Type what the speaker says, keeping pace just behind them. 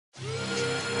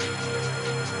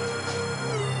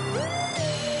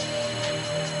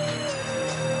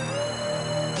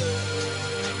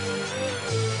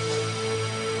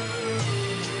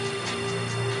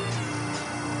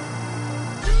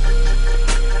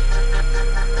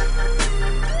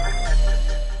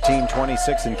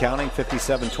26 and counting,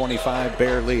 57-25,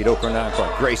 Bear lead,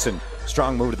 Okoronkwo. Grayson,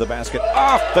 strong move to the basket,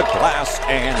 off the glass,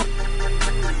 and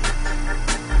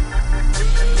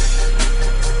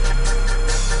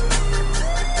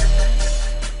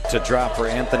to drop for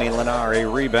Anthony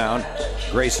Lenare, rebound.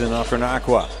 Grayson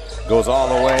Okoronkwo goes all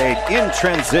the way in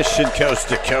transition, coast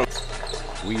to coast.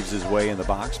 Weaves his way in the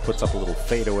box, puts up a little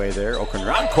fadeaway there.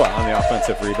 Okoronkwo on the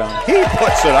offensive rebound. He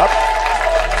puts it up.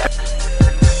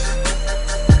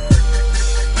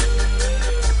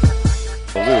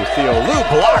 Theo Lou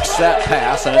blocks that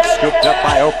pass, and it's scooped up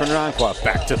by Okoronkwo.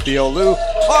 Back to Theo Lou,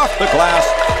 off the glass,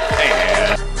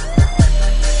 and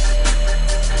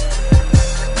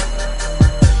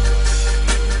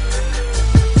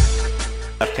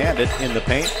left-handed in the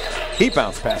paint. He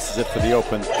bounce passes it for the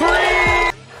open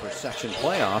three for section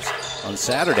playoffs on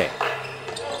Saturday.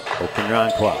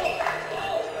 Okoronkwo,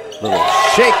 little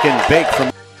shake and bake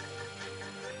from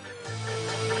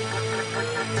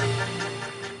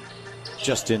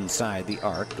just inside the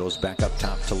arc, goes back up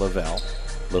top to Lavelle.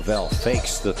 Lavelle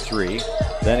fakes the three,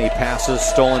 then he passes,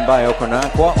 stolen by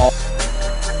Okoronkwo.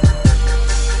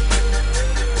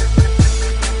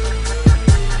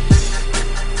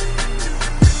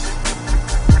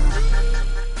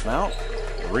 Out,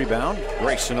 rebound,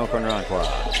 Grayson Okoronkwo.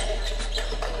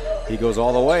 He goes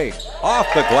all the way, off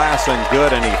the glass and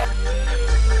good, and he